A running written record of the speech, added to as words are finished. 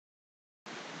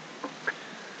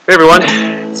Hey everyone,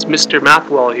 it's Mr.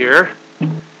 MathWell here,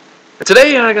 and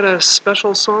today I got a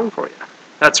special song for you.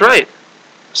 That's right,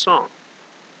 a song.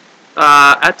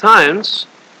 At times,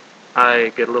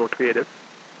 I get a little creative,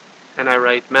 and I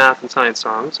write math and science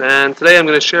songs, and today I'm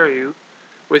going to share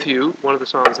with you one of the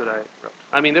songs that I wrote.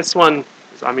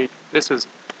 This is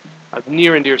a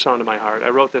near and dear song to my heart. I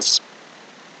wrote this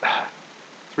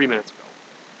 3 minutes ago,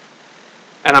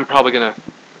 and I'm probably going to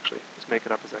actually just make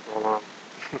it up as I go along.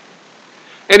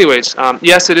 Anyways,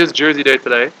 yes, it is Jersey Day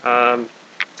today.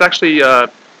 It's actually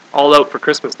all out for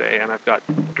Christmas Day, and I've got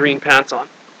green pants on.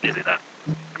 You see that?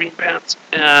 Green pants.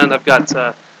 And I've got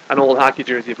an old hockey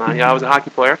jersey of mine. Yeah, I was a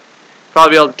hockey player.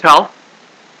 Probably be able to tell.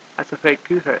 That's a fake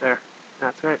tooth right there.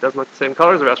 That's right. It doesn't look the same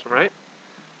color as the rest of them, right?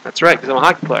 That's right, because I'm a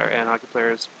hockey player, and hockey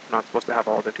players are not supposed to have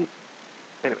all their teeth.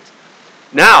 Anyways,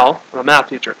 now I'm a math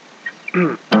teacher.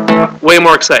 Way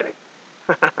more exciting.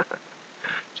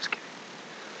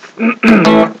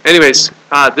 Anyways,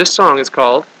 this song is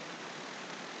called,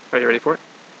 are you ready for it?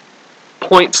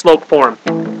 Point Slope Form.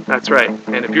 That's right.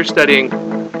 And if you're studying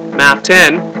Math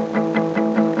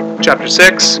 10, Chapter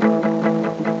 6,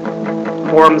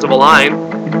 Forms of a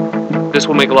Line, this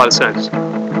will make a lot of sense. It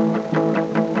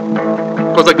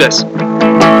goes like this.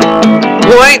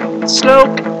 Point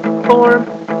Slope Form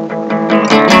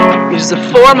is the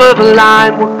form of a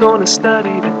line we're going to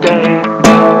study today.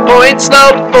 Point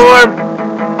Slope Form.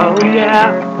 Oh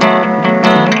yeah.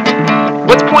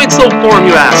 What's point slope form,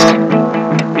 you ask?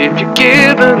 If you're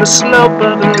given the slope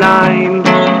of a line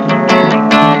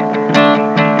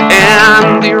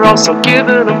and you're also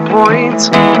given a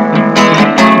point,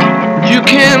 you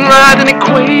can write an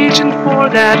equation for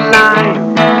that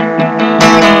line.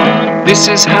 This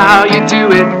is how you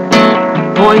do it.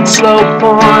 Point slope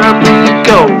form.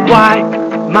 Go y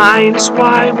minus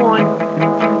y1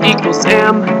 equals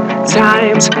m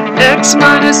times x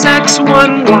minus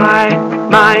x1, y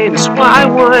minus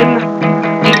y1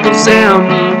 equals m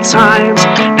times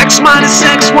x minus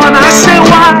x1. I say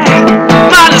y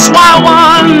minus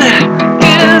y1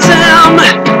 is m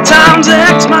times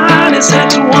x minus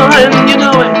x1. You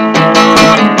know it.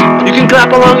 You can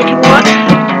clap along if you want.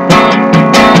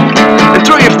 And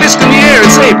throw your fist in the air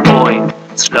and say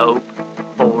point, slope,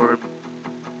 form.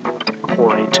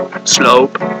 Point,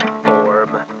 slope, form.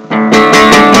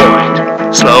 Point,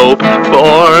 slope,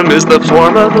 form is the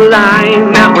form of a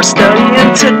line that we're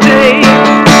studying today.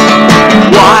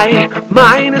 Y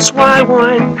minus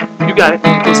y1, you got it,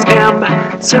 equals m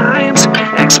times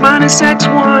x minus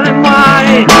x1.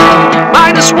 Y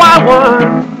minus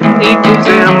y1 equals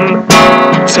m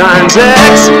times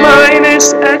x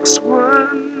minus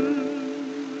x1.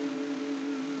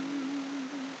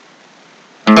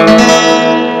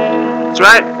 That's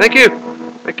right. Thank you.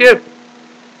 Thank you.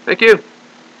 Thank you.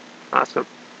 Awesome.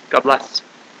 God bless.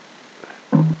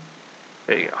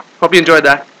 There you go. Hope you enjoyed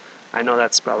that. I know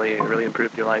that's probably really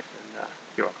improved your life, and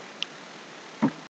you're welcome.